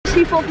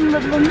Seaforth and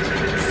Litherland.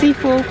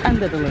 Seaforth and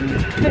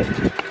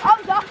Litherland.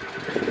 Hold up.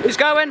 Who's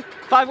going?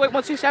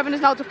 58127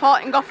 is now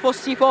departing off for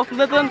Seaforth and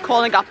Litherland,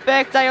 calling at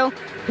Birkdale,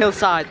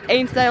 Hillside,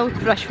 Ainsdale,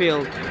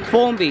 Freshfield,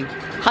 Formby,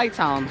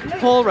 Hightown,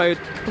 Hall Road,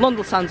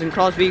 Blundell Sands and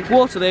Crosby,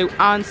 Waterloo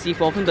and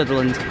Seaforth and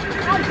Litherland.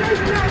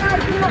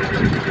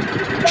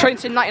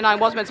 Trainson 99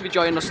 was meant to be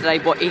joining us today,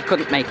 but he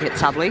couldn't make it,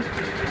 sadly. Due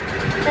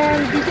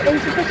to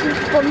insufficient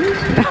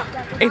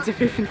funds.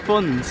 Insufficient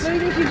funds? No,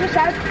 you just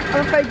said,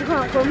 I'm afraid you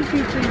can't come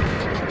due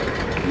to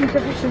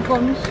insufficient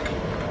funds.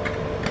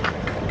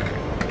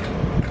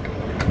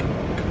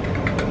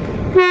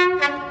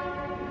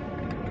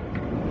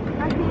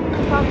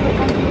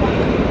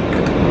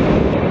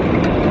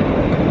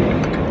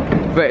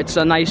 But it's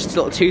a nice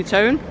little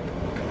two-tone.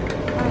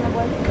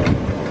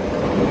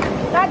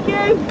 Thank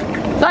you!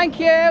 Thank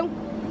you!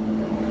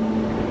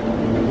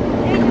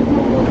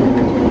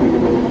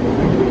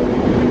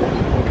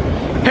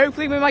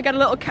 Hopefully we might get a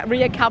little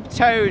rear cab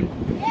tone.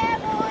 Yeah,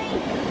 boy!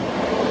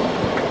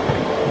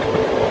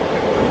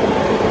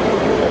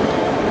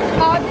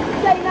 Oh, did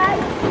you say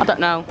no? I don't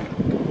know.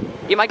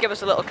 You might give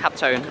us a little cab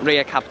tone,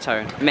 rear cab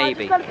tone,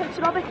 maybe. I just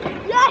got a picture of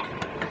it. Yeah!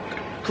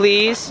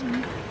 Please?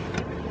 Yeah.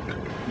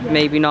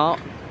 Maybe not.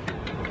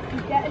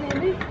 He's getting in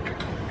me.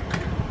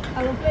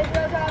 I love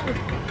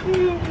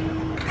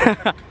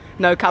videos.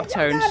 No cab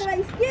tones.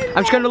 I'm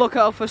just going to look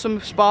out for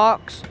some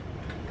sparks.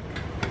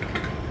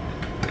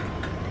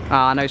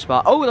 Ah, no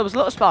spark. Oh, there was a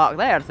little spark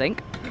there, I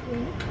think.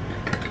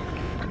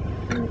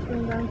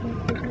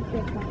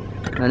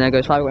 And there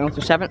goes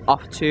 58127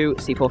 off to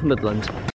Seaforth and Litherland.